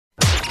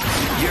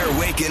You're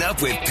waking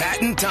up with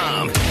Pat and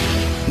Tom.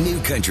 New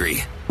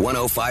Country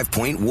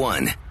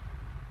 105.1.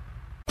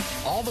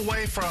 All the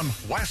way from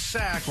West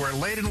Sac, we're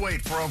laid in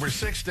wait for over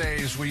 6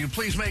 days. Will you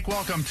please make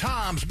welcome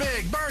Tom's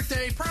big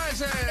birthday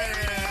present?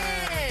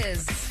 It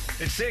is.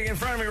 It's sitting in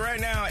front of me right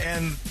now,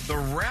 and the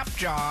wrap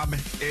job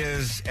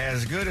is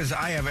as good as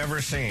I have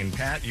ever seen.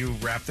 Pat, you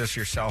wrapped this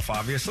yourself,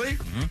 obviously.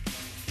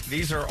 Mm-hmm.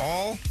 These are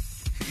all...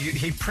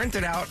 He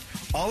printed out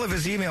all of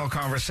his email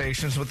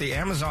conversations with the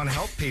Amazon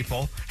help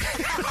people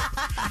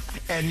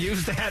and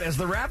used that as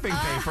the wrapping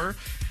paper.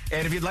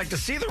 And if you'd like to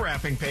see the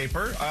wrapping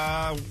paper,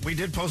 we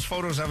did post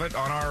photos of it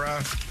on our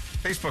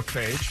Facebook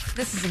page.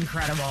 This is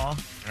incredible. All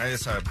right,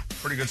 it's a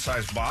pretty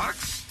good-sized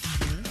box.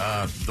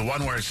 Mm-hmm. The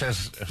one where it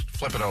says,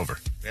 flip it over.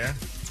 Yeah?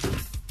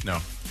 No.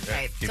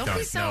 Right. Keep Don't going.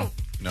 be so...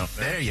 No.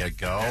 There you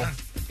go. Yeah.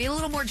 Be a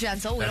little more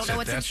gentle. We don't know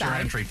what's That's inside.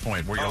 your entry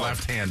point, where your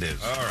left hand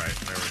is. All right,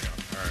 there we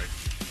go. All right.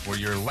 Where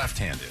your left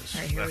hand is.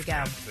 All right, here we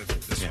go.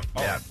 This one.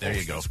 Yeah, there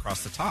you go. It's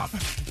across the top.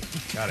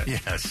 Got it.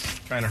 Yes.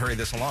 Trying to hurry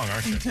this along,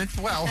 aren't you?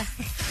 Well.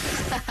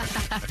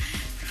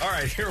 All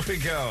right, here we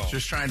go.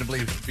 Just trying to be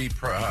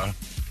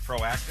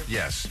proactive?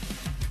 Yes.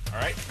 All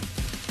right.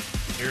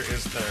 Here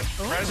is the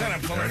present.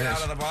 I'm pulling it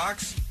out of the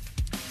box.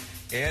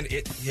 And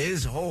it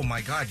is, oh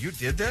my God, you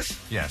did this?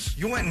 Yes.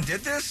 You went and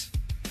did this?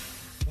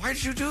 Why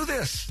did you do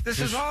this? This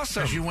is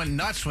awesome. Because you went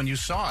nuts when you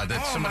saw it,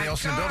 that somebody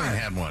else in the building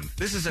had one.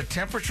 This is a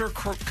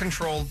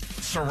temperature-controlled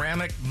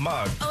ceramic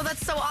mug. Oh,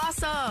 that's so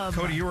awesome.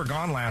 Cody, you were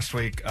gone last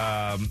week.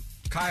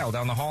 Kyle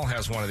down the hall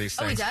has one of these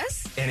things. Oh, he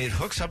does? And it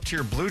hooks up to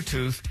your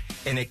Bluetooth,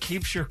 and it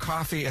keeps your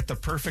coffee at the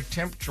perfect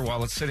temperature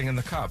while it's sitting in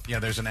the cup. Yeah,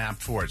 there's an app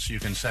for it, so you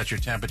can set your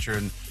temperature.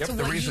 And So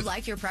you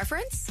like your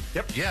preference?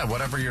 Yep. Yeah,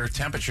 whatever your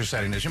temperature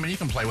setting is. I mean, you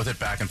can play with it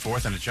back and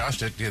forth and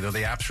adjust it.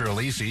 The app's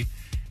real easy.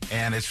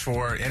 And it's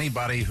for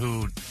anybody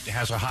who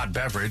has a hot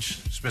beverage,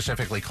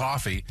 specifically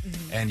coffee,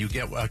 and you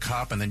get a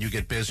cup, and then you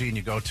get busy, and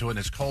you go to it, and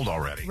it's cold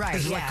already. Right,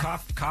 This is like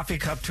Coffee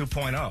Cup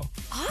 2.0.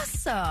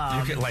 Awesome.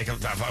 You can, like,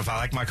 if I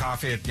like my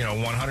coffee at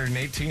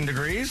 118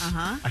 degrees,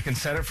 I can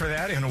set it for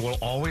that, and it will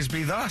always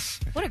be thus.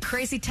 What a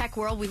crazy tech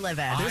world we live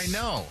in. I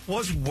know.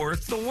 Was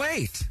worth the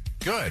wait.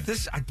 Good.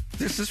 This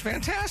is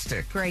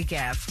fantastic. Great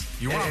gift.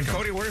 You're welcome. And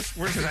Cody, where's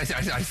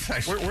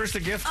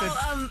the gift?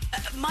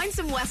 Mine's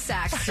some West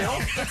Sac still.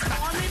 It's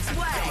on its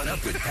Coming way.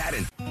 up with Pat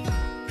and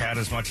Pat,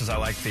 as much as I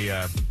like the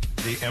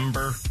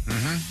Ember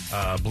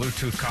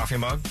Bluetooth coffee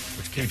mug,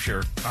 which keeps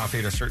your coffee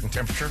at a certain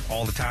temperature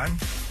all the time,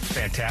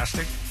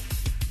 fantastic.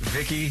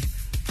 Vicky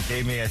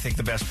gave me, I think,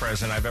 the best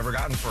present I've ever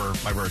gotten for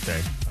my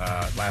birthday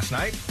last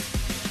night.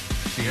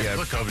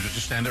 Look over,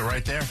 just stand it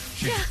right there.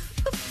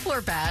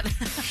 Poor Pat.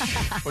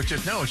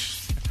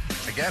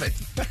 I get it.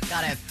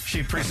 Got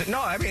it. No,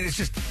 I mean,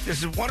 this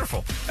is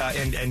wonderful.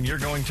 And you're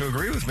going to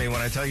agree with me when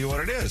I tell you what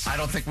it is. I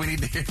don't think we need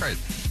to hear it.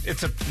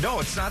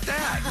 No, it's not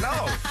that.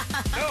 No,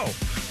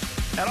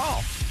 at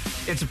all.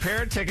 It's a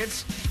pair of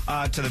tickets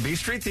to the B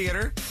Street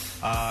Theater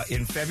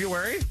in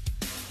February.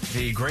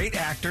 The great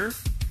actor,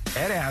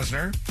 Ed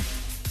Asner.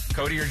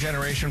 Cody, your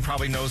generation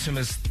probably knows him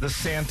as the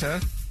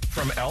Santa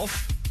from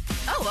Elf.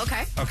 Oh,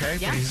 okay. Okay,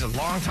 Yeah. but he's a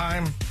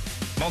longtime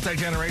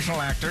multi-generational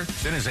actor.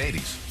 It's in his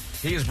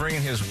 80s. He is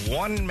bringing his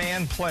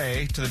one-man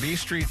play to the B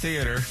Street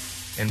Theater,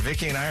 and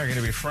Vicky and I are going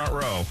to be front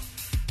row.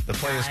 The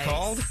play is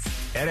called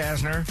Ed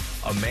Asner,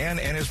 A Man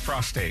and His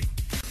Prostate.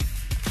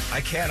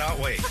 I cannot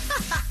wait.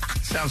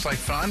 Sounds like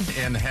fun,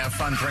 and have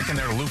fun drinking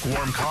their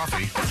lukewarm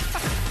coffee.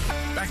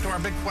 Back to our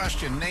big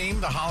question. Name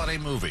the holiday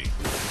movie.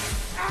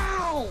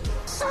 Ow!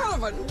 Son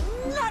of a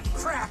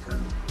nutcracker!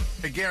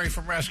 Hey, Gary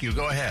from Rescue,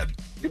 go ahead.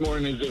 Good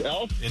morning. Is it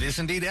Elf? It is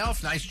indeed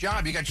Elf. Nice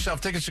job. You got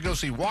yourself tickets to go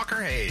see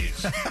Walker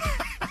Hayes.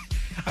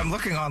 I'm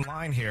looking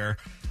online here.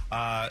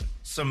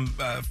 Some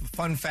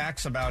fun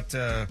facts about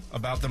the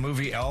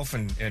movie Elf,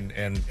 and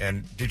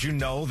did you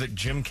know that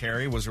Jim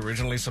Carrey was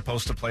originally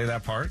supposed to play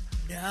that part?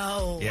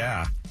 No.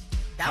 Yeah.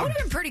 That would have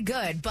been pretty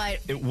good, but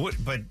It would,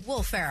 but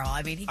Will Ferrell,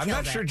 I mean, he I'm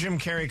killed not sure it. Jim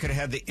Carrey could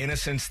have had the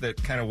innocence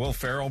that kind of Will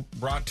Ferrell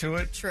brought to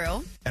it.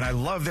 True. And I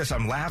love this.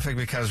 I'm laughing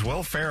because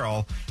Will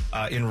Ferrell,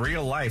 in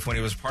real life, when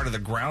he was part of the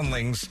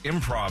Groundlings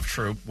improv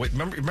troupe,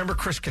 remember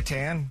Chris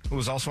Kattan, who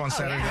was also on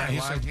Saturday Night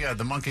Live? Yeah,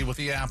 the monkey with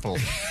the apple.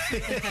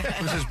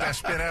 It was his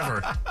best bit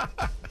ever.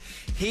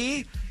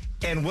 He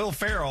and Will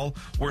Ferrell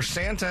were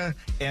Santa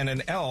and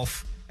an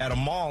elf at a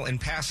mall in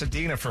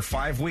Pasadena for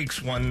 5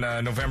 weeks, one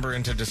November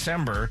into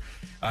December.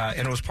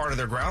 And it was part of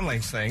their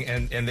Groundlings thing,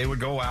 and they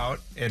would go out,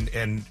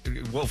 and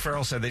Will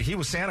Ferrell said that he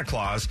was Santa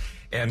Claus,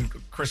 and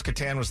Chris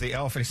Kattan was the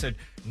elf, and he said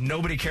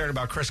nobody cared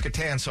about Chris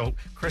Kattan, so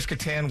Chris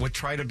Kattan would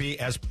try to be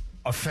as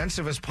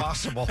offensive as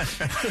possible. I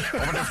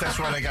wonder if that's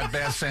why they got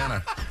Bad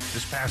Santa.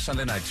 This past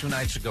Sunday night, 2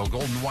 nights ago,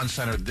 Golden One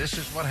Center, this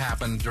is what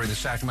happened during the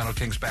Sacramento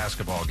Kings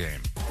basketball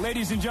game.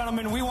 Ladies and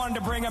gentlemen, we wanted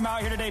to bring them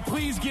out here today.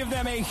 Please give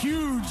them a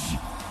huge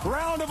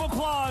round of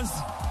applause.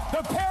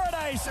 The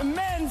Paradise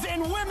men's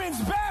and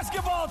women's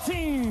basketball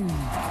team.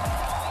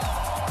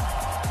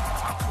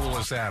 How cool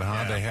is that,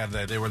 huh? Yeah.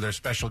 They were their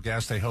special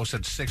guests. They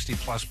hosted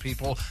 60-plus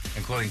people,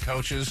 including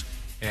coaches.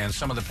 And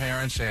some of the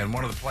parents and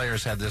one of the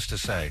players had this to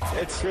say.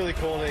 It's really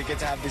cool to get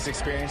to have these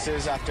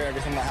experiences after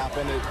everything that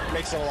happened. It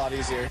makes it a lot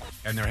easier.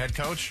 And their head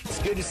coach? It's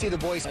good to see the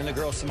boys and the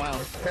girls smile.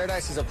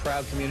 Paradise is a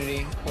proud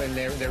community when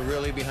they're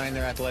really behind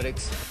their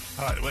athletics.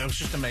 It was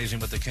just amazing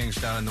what the Kings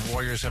done, and the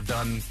Warriors have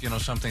done,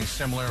 something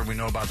similar. We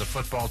know about the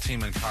football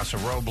team in Casa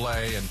Roble,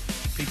 and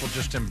people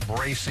just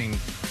embracing,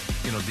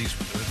 these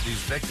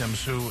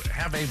victims who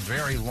have a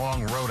very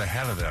long road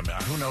ahead of them.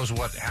 Who knows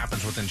what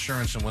happens with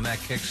insurance and when that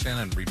kicks in,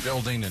 and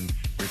rebuilding and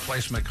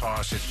replacement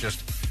costs.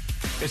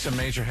 It's a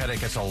major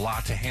headache. It's a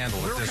lot to handle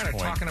at this point. We were kind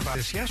of talking about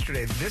this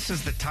yesterday. This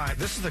is the time.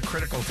 This is the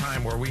critical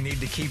time where we need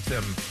to keep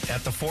them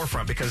at the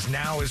forefront, because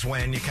now is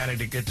when you kind of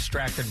get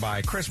distracted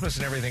by Christmas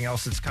and everything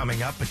else that's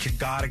coming up, but you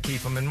got to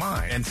keep them in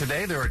mind. And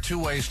today there are two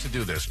ways to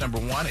do this. Number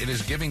one, it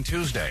is Giving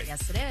Tuesday.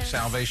 Yes, it is.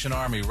 Salvation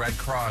Army, Red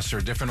Cross,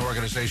 or different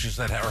organizations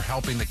that are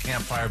helping the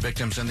campfire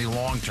victims in the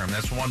long term.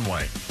 That's one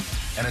way.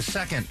 And a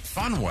second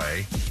fun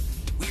way.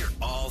 We're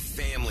all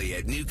family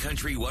at New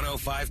Country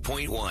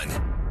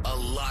 105.1. A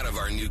lot of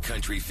our New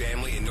Country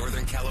family in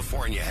Northern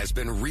California has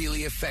been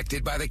really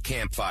affected by the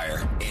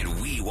campfire,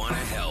 and we want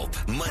to help.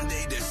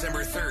 Monday,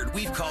 December 3rd,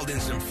 we've called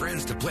in some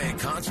friends to play a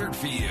concert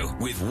for you,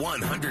 with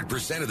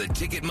 100% of the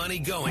ticket money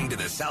going to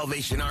the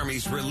Salvation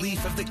Army's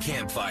relief of the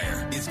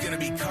campfire. It's going to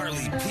be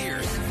Carly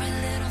Pierce,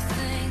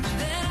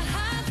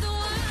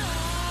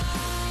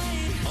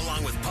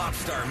 along with pop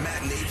star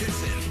Matt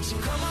Nathanson. So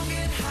come on,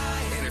 get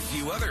high. And a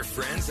few other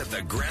friends at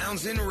the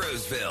Grounds in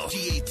Roseville.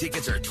 GA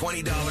tickets are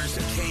 $20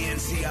 at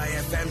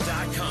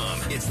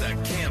KNCIFM.com. It's the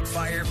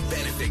Campfire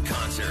Benefit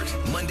Concert.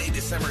 Monday,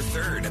 December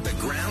 3rd at the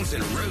Grounds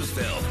in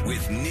Roseville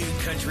with New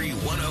Country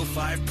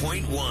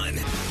 105.1.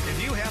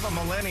 If you have a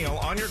millennial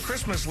on your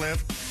Christmas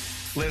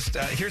list,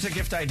 here's a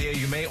gift idea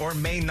you may or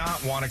may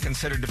not want to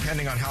consider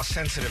depending on how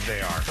sensitive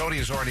they are. Cody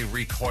is already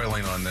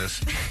recoiling on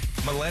this.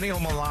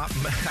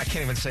 I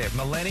can't even say it.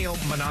 Millennial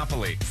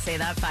Monopoly. Say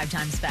that 5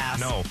 times fast.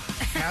 No.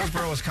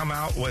 Hasbro has come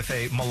out with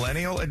a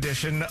millennial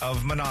edition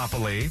of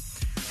Monopoly.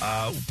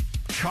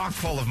 Chock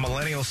full of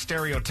millennial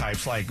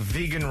stereotypes like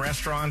vegan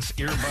restaurants,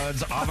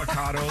 earbuds,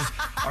 avocados,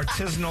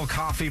 artisanal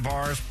coffee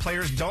bars.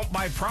 Players don't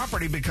buy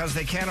property because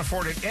they can't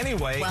afford it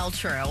anyway. Well,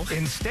 true.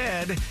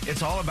 Instead,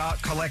 it's all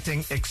about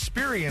collecting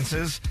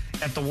experiences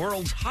at the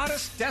world's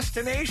hottest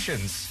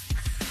destinations.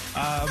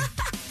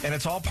 And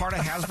it's all part of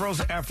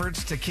Hasbro's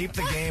efforts to keep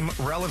the game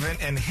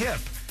relevant and hip.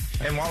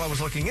 And while I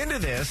was looking into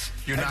this...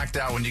 You're knocked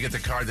out when you get the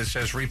card that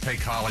says repay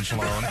college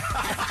loan.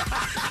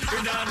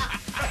 You're done.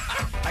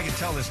 I can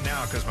tell this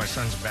now because my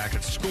son's back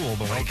at school,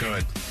 but when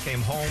he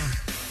came home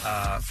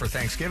for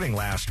Thanksgiving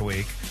last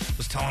week, I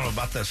was telling him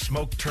about the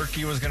smoked turkey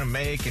he was going to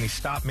make, and he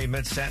stopped me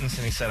mid-sentence,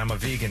 and he said, I'm a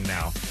vegan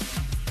now.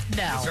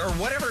 No. Or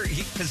whatever,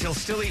 because he'll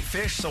still eat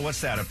fish, so what's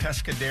that, a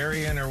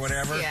pescatarian or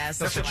whatever? Yeah,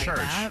 That's a church.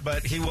 That.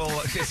 But he will,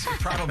 it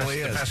probably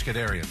is. The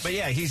pescatarians. But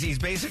yeah, he's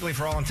basically,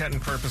 for all intent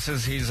and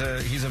purposes, he's a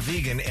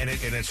vegan, and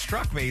it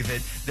struck me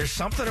that there's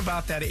something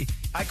about that.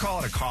 I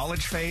call it a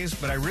college phase,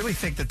 but I really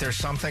think that there's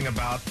something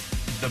about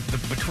the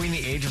between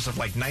the ages of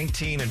like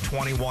 19 and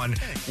 21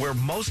 where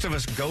most of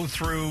us go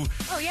through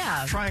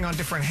trying on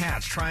different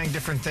hats, trying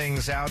different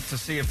things out to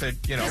see if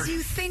it, Because you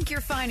think you're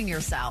finding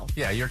yourself.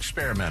 Yeah, you're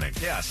experimenting.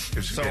 Yes.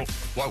 So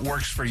what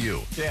works for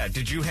you? Yeah.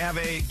 Did you have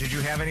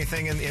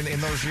anything in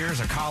those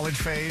years, a college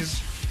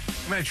phase?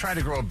 I mean, I tried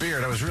to grow a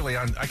beard. I was really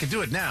I could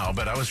do it now,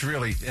 but I was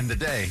really, in the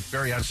day,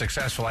 very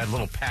unsuccessful. I had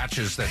little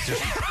patches that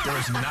just, there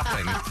was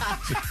nothing.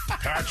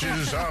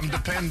 Patches, I'm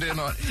dependent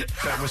on,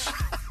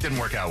 didn't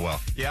work out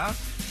well. Yeah.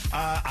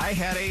 I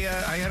had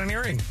an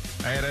earring.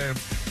 I had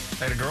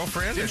a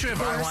girlfriend. Didn't you have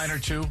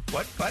eyeliner too?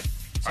 What?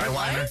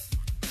 Eyeliner?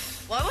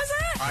 What was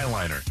it?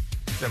 Eyeliner.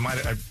 That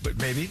might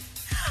maybe.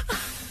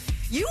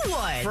 You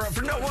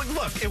would. No,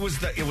 look, it was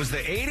the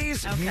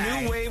 80s.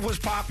 Okay. New Wave was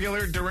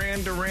popular.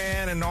 Duran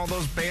Duran and all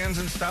those bands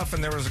and stuff.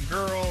 And there was a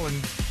girl, and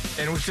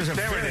it was just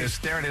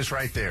There it is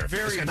right there.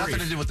 Very It's got nothing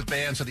brief. to do with the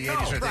bands of the 80s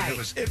or anything.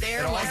 right.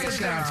 It all gets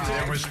down to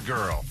there was a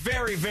girl.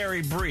 very,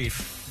 very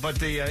brief. But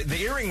the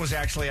earring was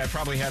actually, I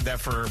probably had that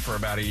for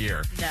about a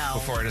year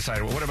before I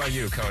decided. Well, what about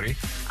you, Cody?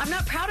 I'm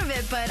not proud of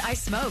it, but I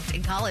smoked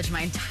in college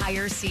my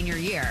entire senior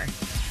year.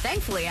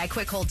 Thankfully, I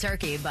quit cold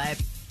turkey, but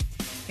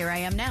here I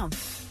am now,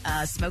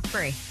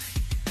 smoke-free.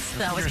 So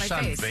that was Your my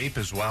son face. vape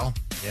as well?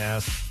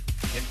 Yes.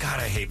 God,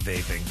 I hate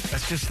vaping.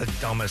 That's just the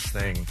dumbest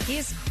thing.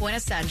 He's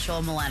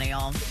quintessential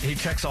millennial. He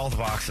checks all the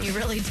boxes. He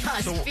really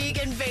does. So-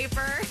 Vegan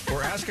vapor.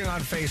 We're asking on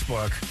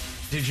Facebook,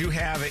 did you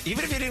have it,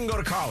 even if you didn't go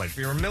to college, if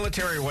you were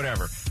military or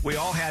whatever, we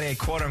all had a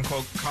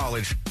quote-unquote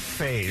college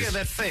phase. Yeah,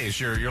 that phase,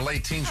 your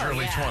late teens,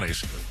 early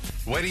 20s.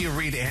 Wait till you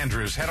read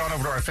Andrews. Head on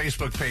over to our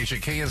Facebook page at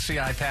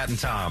KNCI Pat and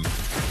Tom.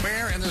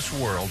 Where in this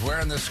world,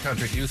 where in this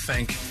country do you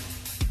think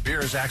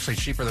beer is actually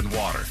cheaper than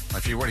water?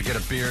 If you were to get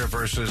a beer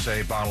versus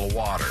a bottle of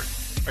water.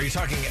 Are you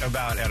talking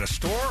about at a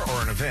store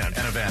or an event?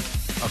 An event.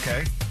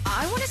 Okay.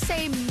 I want to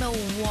say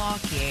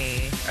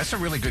Milwaukee. That's a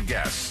really good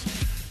guess.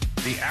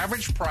 The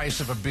average price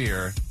of a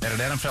beer at an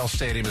NFL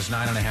stadium is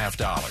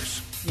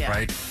 $9.50. Yeah.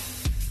 Right?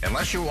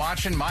 Unless you're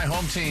watching my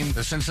home team,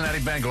 the Cincinnati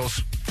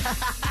Bengals,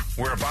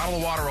 where a bottle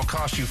of water will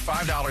cost you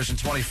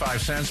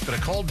 $5.25, but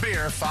a cold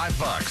beer,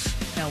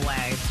 $5. No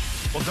way.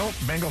 Well,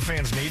 don't Bengal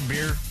fans need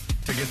beer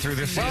to get through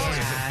this season?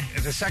 Yeah.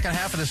 The second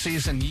half of the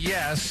season,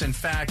 yes. In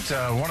fact,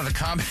 one of the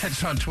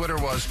comments on Twitter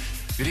was,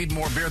 you need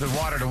more beer than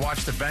water to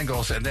watch the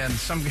Bengals. And then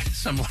some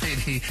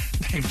lady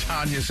named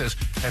Tanya says,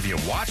 have you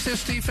watched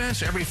this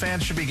defense? Every fan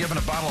should be given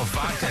a bottle of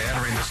vodka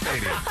entering the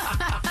stadium.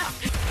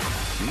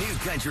 New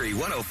Country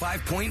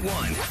 105.1.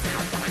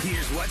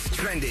 Here's what's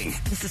trending.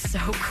 This is so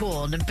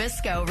cool.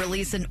 Nabisco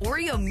released an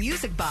Oreo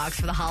music box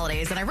for the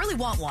holidays, and I really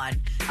want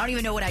one. I don't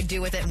even know what I'd do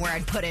with it and where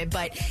I'd put it,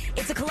 but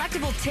it's a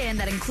collectible tin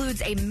that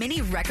includes a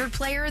mini record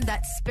player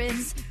that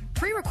spins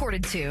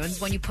pre-recorded tunes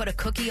when you put a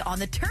cookie on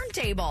the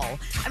turntable.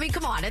 I mean,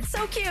 come on, it's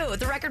so cute.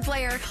 The record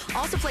player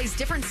also plays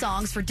different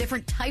songs for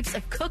different types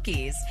of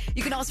cookies.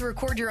 You can also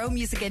record your own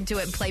music into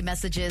it and play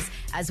messages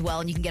as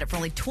well, and you can get it for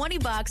only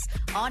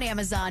 $20 on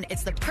Amazon.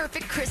 It's the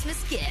perfect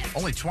Christmas gift.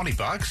 Only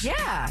 $20?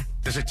 Yeah.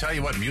 Does it tell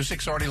you what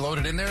music's already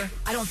loaded in there?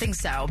 I don't think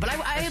so, but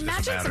I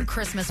imagine some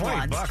Christmas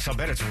ones. $20, I'll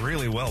bet it's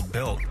really well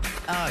built.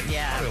 Oh,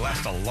 yeah. Probably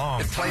last a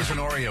long It time. plays an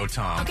Oreo,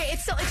 Tom. Okay,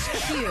 it's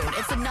cute.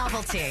 It's a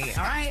novelty,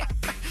 all right?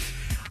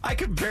 I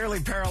could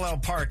barely parallel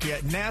park,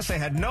 yet NASA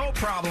had no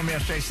problem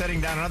yesterday setting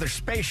down another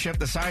spaceship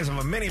the size of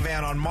a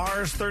minivan on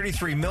Mars,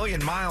 33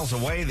 million miles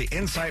away. The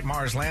InSight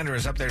Mars lander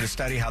is up there to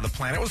study how the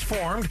planet was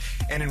formed.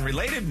 And in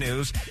related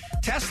news,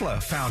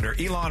 Tesla founder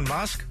Elon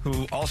Musk,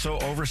 who also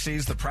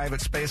oversees the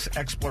private space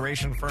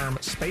exploration firm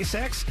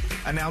SpaceX,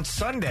 announced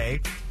Sunday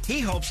he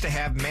hopes to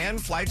have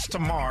manned flights to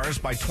Mars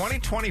by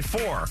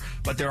 2024.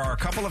 But there are a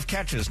couple of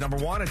catches. Number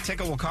one, a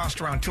ticket will cost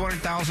around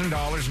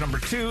 $200,000. Number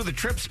two, the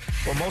trips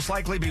will most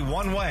likely be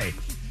one way,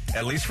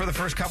 at least for the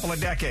first couple of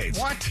decades.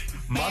 What?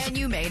 And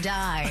you may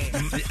die.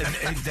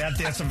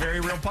 That's a very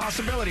real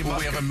possibility. Well,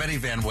 we have a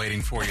minivan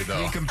waiting for you,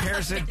 though. He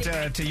compares it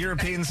to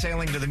Europeans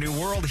sailing to the New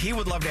World. He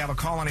would love to have a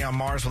colony on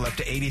Mars with up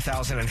to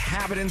 80,000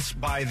 inhabitants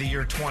by the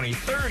year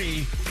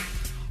 2030.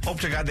 Hope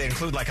to God they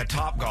include like a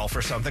Topgolf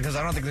or something, because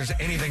I don't think there's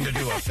anything to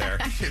do up there.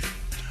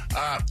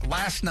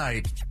 Last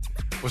night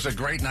was a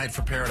great night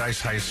for Paradise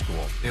High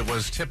School. It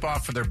was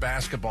tip-off for their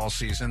basketball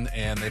season,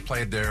 and they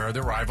played their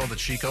rival, the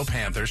Chico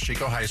Panthers,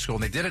 Chico High School,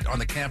 and they did it on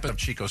the campus of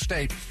Chico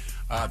State.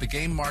 The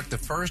game marked the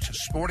first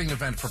sporting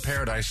event for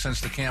Paradise since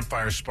the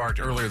campfire sparked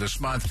earlier this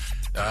month.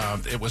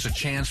 It was a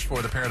chance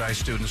for the Paradise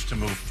students to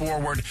move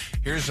forward.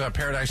 Here's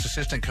Paradise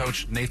assistant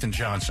coach Nathan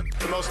Johnson.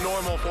 The most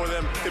normal for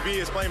them to be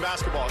is playing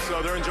basketball,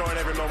 so they're enjoying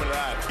every moment of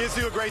that. Kids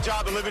do a great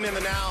job of living in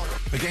the now.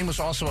 The game was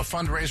also a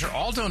fundraiser.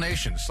 All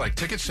donations, like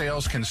ticket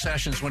sales,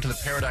 concessions, went to the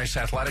Paradise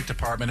Athletic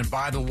Department. And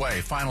by the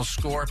way, final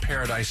score,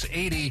 Paradise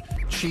 80,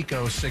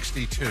 Chico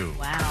 62.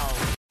 Wow.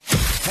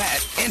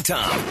 Pat and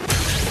Tom.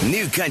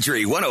 New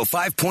Country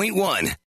 105.1.